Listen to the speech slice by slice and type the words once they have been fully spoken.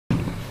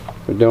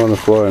We're doing the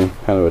floor in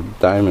kind of a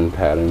diamond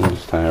pattern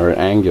this time, or an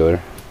angular.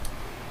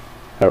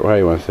 How do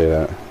you want to say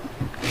that?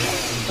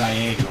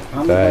 Diagonal.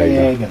 On the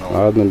diagonal.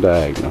 On the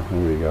diagonal.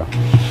 There we go.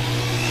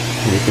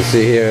 You can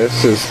see here,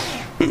 this is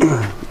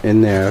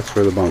in there, that's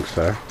where the bunks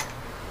are.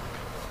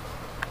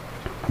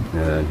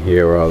 And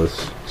here where all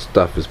this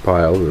stuff is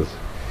piled is,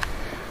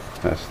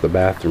 that's the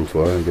bathroom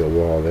floor. There'll be a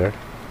wall there.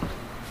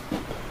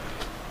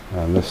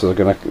 And this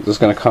is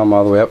gonna come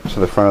all the way up to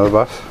the front of the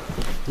bus.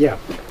 Yeah.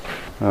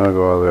 I'll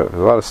go all the way up.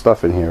 There's a lot of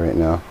stuff in here right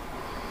now.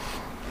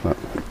 But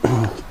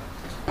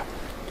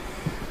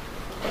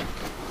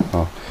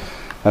oh,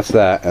 that's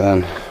that.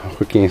 And then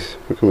what can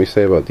we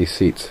say about these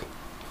seats?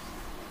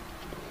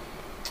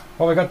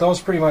 Well, we got those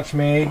pretty much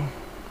made.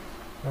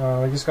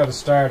 We just got to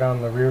start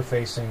on the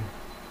rear-facing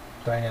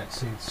dinette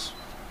seats.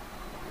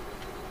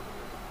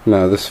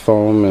 Now this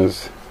foam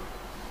is,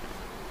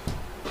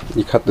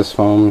 you cut this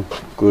foam,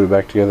 glued it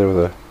back together with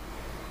a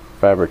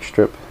fabric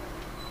strip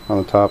on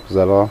the top. Is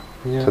that all?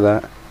 Yeah. To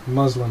that?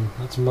 Muslin.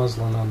 That's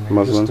muslin on there.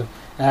 Muslin. Just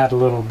to add a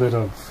little bit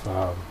of,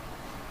 a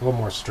little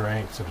more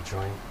strength to the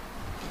joint.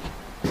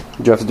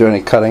 Did you have to do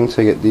any cutting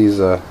to get these,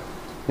 yeah,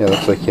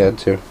 looks like you had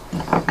to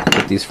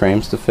get these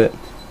frames to fit?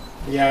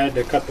 Yeah, I had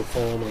to cut the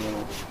foam a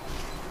little.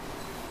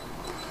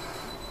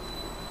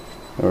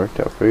 It worked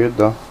out pretty good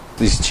though.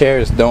 These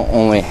chairs don't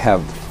only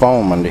have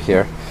foam under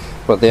here,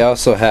 but they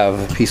also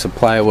have a piece of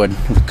plywood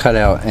cut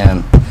out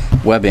and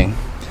webbing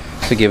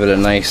to give it a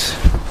nice,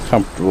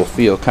 comfortable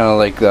feel, kind of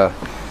like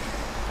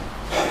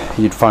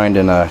you'd find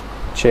in a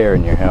chair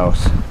in your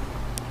house.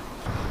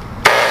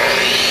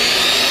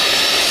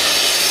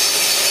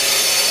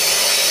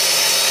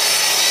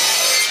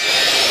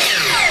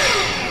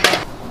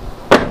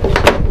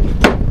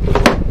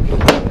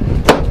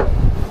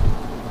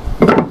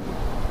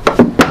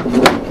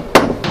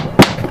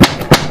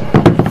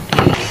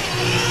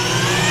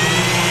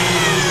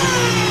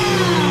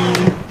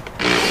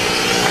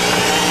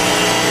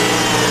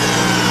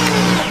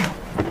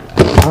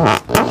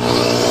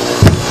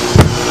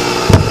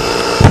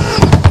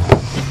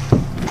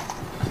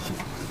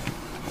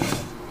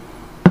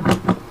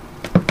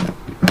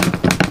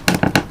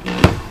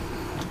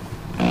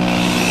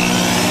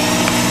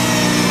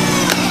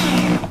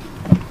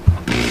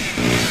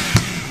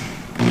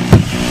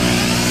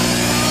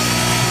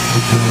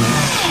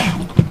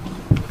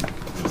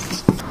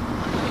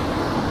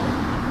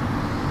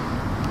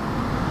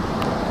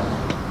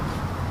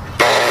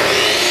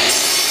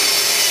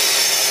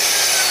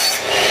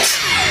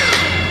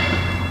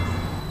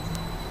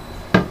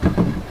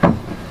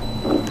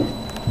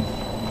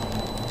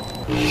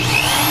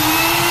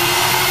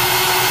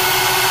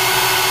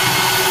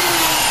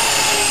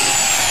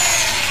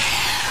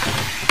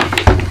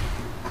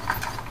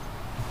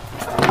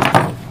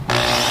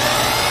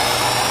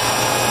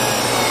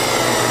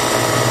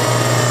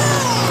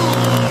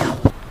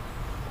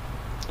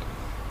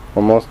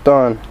 Almost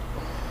done,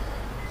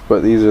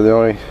 but these are the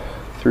only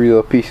 3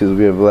 little pieces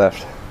we have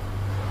left.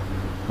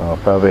 I'll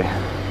probably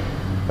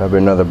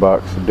another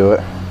box to do it,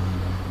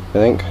 I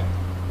think.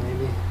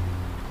 Maybe.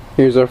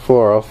 Here's our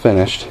floor all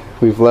finished.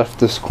 We've left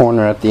this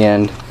corner at the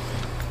end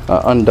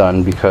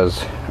undone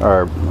because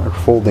our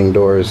folding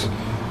doors,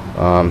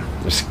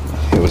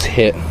 it was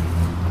hit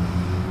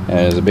and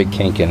there's a big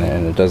kink in it,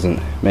 and it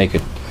doesn't make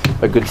it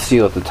a good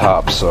seal at the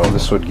top, so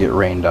this would get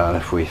rained on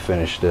if we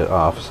finished it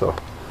off. So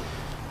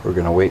we're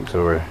gonna wait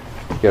until we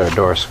get our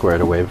door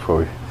squared away before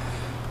we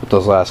put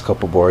those last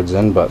couple boards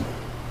in, but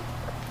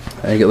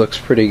I think it looks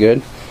pretty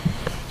good.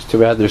 It's too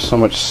bad there's so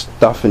much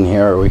stuff in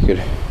here, or we could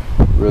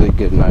really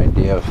get an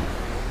idea of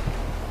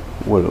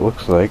what it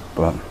looks like,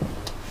 but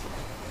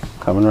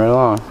coming right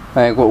along. I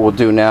think what we'll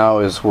do now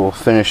is we'll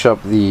finish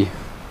up the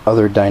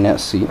other dinette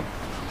seat.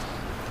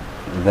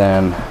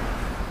 Then,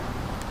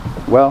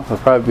 well, it'll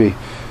probably be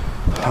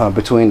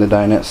between the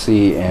dinette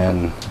seat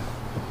and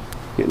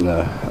getting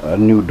a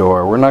new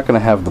door. We're not going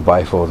to have the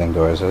bifolding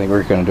doors. I think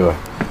we're going to do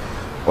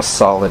a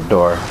solid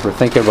door. We're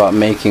thinking about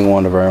making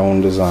one of our own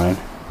design,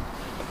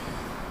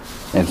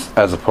 and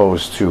as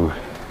opposed to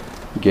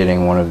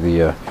getting one of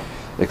the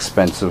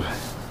expensive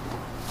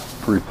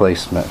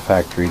replacement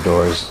factory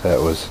doors that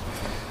was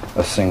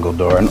a single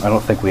door. And I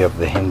don't think we have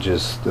the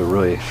hinges,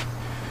 the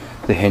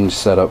hinge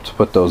setup to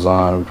put those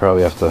on. We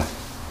probably have to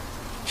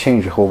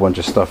change a whole bunch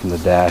of stuff in the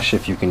dash,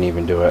 if you can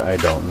even do it. I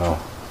don't know,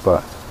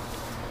 but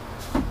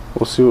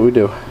we'll see what we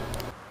do.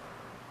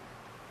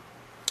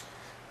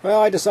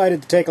 Well, I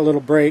decided to take a little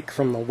break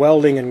from the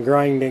welding and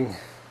grinding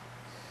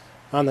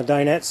on the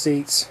dinette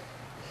seats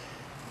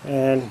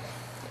and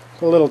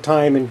put a little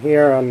time in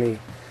here on the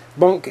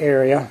bunk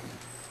area.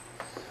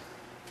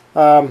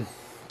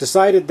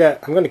 Decided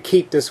that I'm going to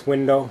keep this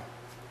window.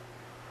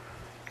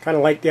 Kind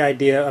of like the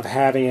idea of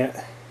having it.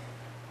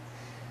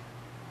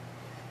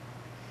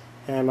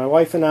 And my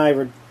wife and I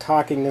were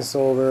talking this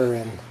over,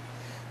 and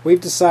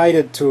we've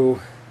decided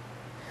to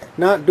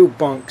not do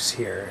bunks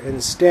here.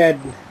 Instead,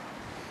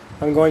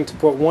 I'm going to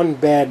put one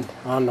bed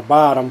on the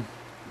bottom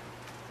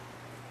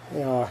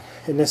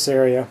in this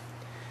area,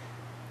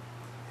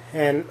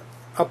 and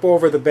up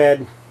over the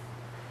bed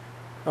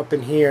up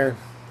in here,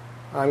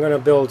 I'm going to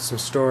build some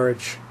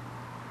storage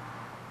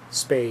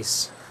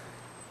space.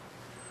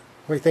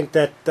 We think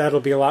that that'll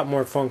be a lot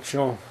more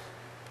functional.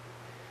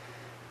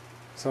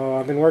 So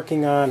I've been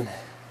working on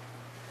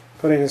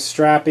putting a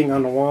strapping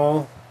on the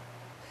wall.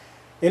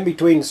 In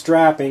between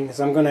strapping is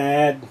I'm going to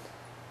add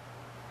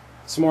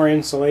some more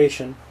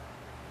insulation.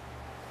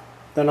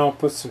 Then I'll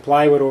put some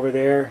plywood over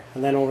there,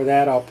 and then over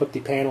that I'll put the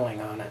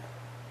paneling on it.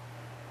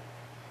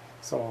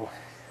 So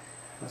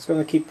I'm just going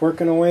to keep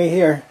working away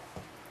here.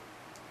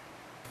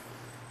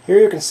 Here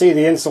you can see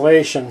the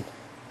insulation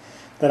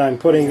that I'm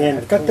putting in.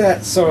 I've got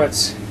that so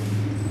it's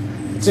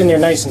in there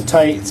nice and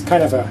tight. It's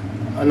kind of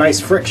a nice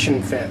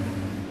friction fit.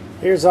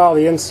 Here's all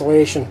the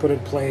insulation put in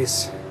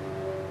place.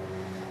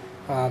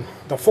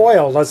 The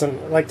foil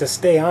doesn't like to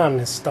stay on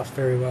this stuff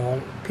very well.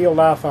 It peeled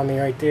off on me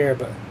right there,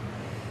 but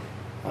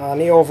in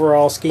the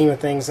overall scheme of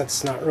things,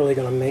 that's not really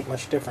going to make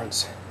much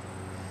difference.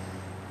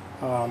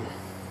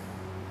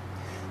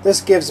 This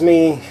gives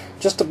me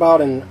just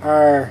about an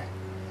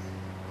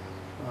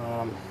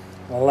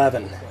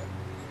R11.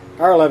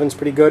 R11 is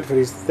pretty good for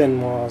these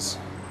thin walls.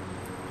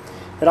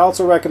 It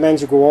also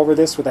recommends you go over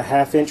this with a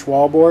 1/2 inch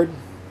wallboard,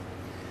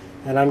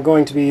 and I'm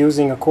going to be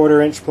using a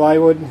 1/4 inch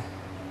plywood,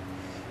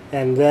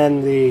 and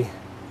then the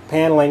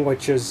paneling,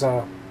 which is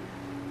a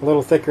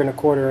little thicker than a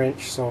 1/4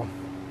 inch, so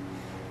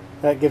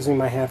that gives me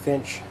my 1/2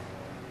 inch.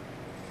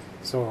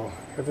 So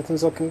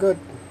everything's looking good.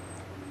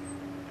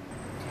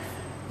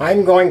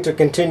 I'm going to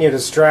continue the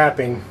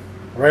strapping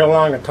right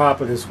along the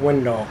top of this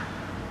window,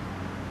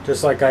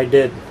 just like I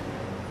did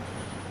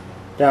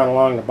down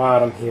along the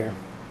bottom here.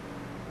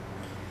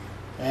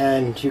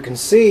 And you can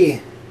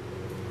see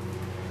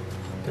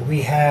that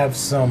we have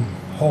some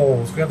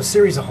holes. We have a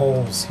series of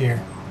holes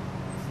here.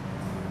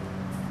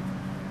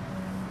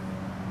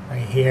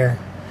 Right here.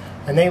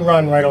 And they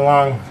run right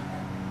along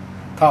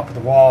top of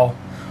the wall.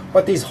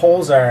 What these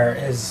holes are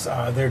is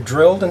they're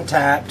drilled and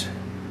tapped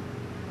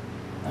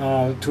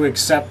to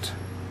accept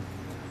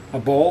a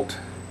bolt.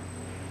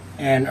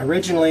 And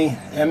originally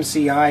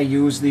MCI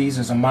used these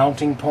as a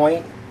mounting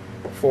point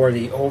for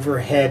the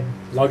overhead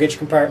luggage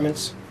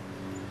compartments.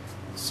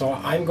 So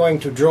I'm going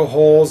to drill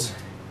holes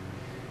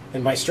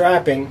in my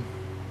strapping.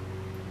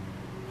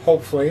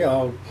 Hopefully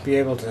I'll be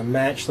able to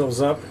match those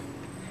up,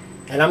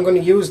 and I'm going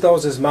to use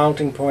those as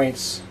mounting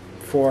points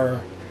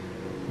for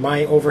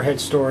my overhead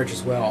storage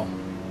as well.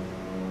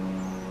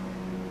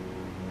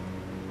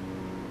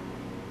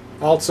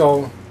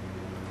 Also,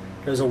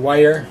 there's a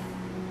wire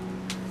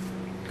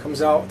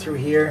comes out through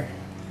here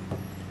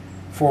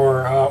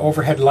for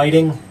overhead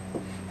lighting.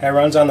 It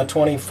runs on the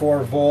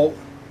 24-volt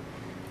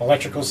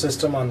electrical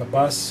system on the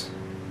bus,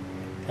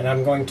 and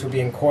I'm going to be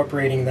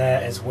incorporating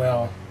that as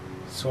well.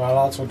 So I'll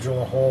also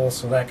drill a hole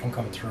so that can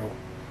come through.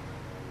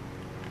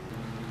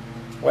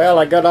 Well,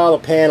 I got all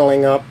the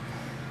paneling up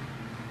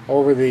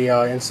over the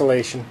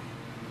insulation.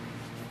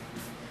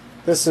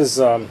 This is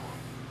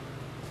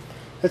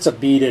it's a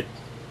beaded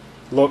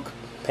look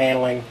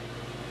paneling.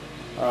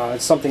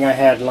 It's something I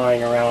had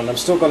lying around. I'm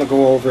still going to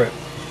go over it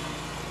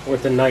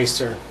with a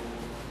nicer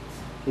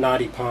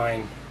knotty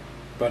pine,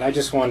 but I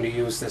just wanted to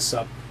use this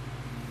up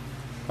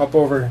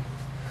over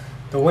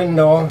the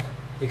window.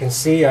 You can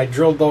see I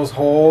drilled those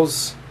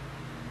holes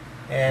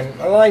and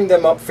I lined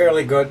them up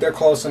fairly good. They're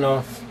close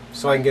enough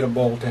so I can get a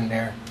bolt in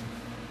there.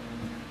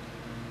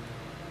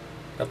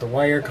 Got the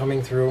wire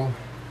coming through.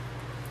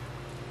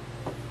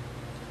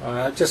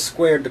 I just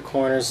squared the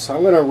corners, so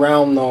I'm going to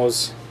round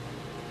those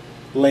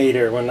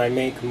later when I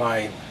make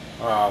my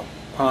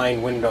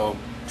pine window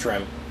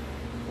trim.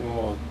 And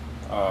we'll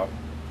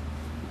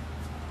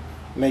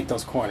make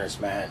those corners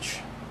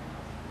match.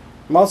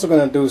 I'm also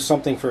going to do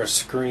something for a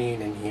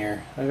screen in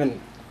here. I haven't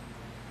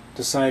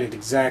decided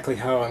exactly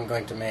how I'm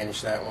going to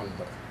manage that one,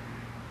 but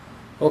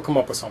we'll come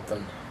up with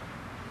something.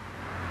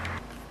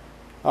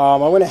 I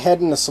went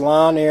ahead in the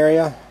salon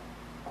area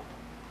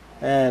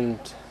and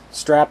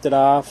strapped it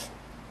off,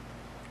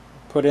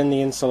 put in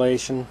the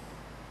insulation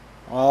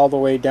all the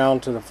way down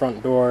to the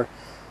front door.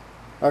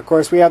 Of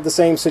course, we have the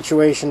same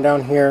situation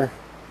down here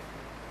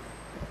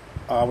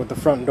with the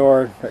front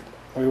door.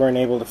 We weren't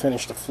able to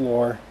finish the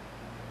floor.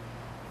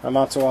 I'm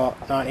also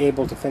not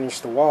able to finish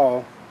the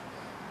wall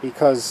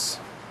because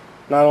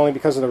not only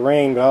because of the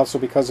rain, but also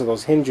because of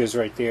those hinges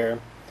right there.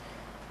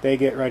 They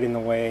get right in the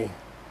way.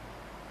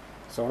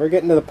 So we're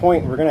getting to the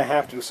point we're going to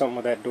have to do something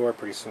with that door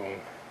pretty soon.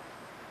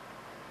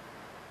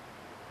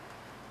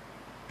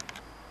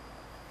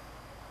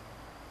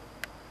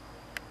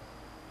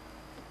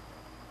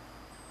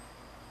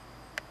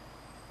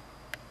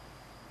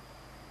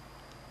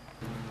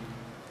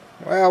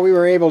 Well, we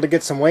were able to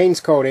get some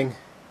wainscoting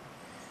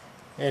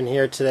in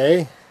here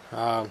today.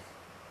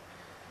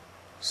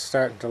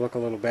 Starting to look a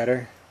little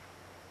better.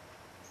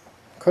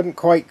 Couldn't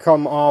quite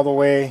come all the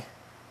way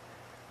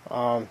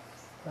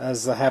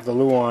as I have the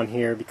loo on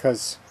here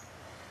because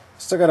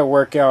still got to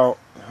work out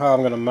how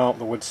I'm going to mount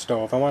the wood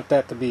stove. I want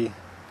that to be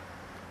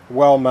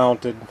well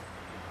mounted,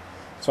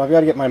 so I've got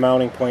to get my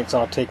mounting points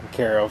all taken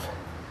care of.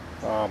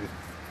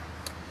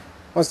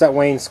 once that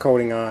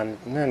wainscoting on,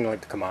 it doesn't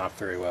like to come off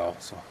very well.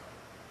 So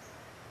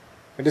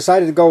I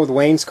decided to go with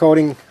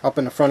wainscoting up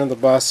in the front of the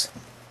bus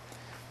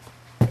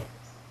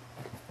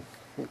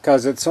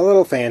because it's a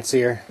little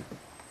fancier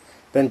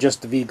than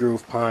just the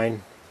V-groove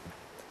pine.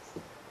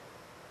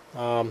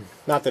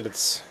 Not that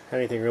it's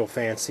anything real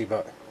fancy,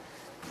 but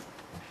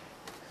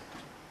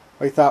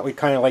we thought we'd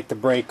kind of like to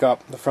break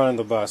up the front of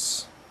the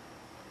bus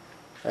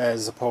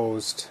as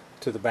opposed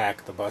to the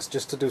back of the bus,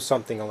 just to do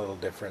something a little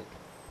different.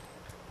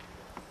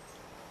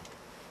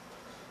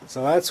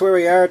 So that's where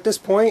we are at this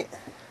point.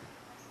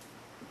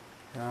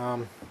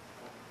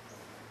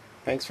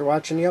 Thanks for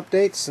watching the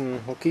updates,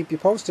 and we'll keep you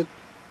posted.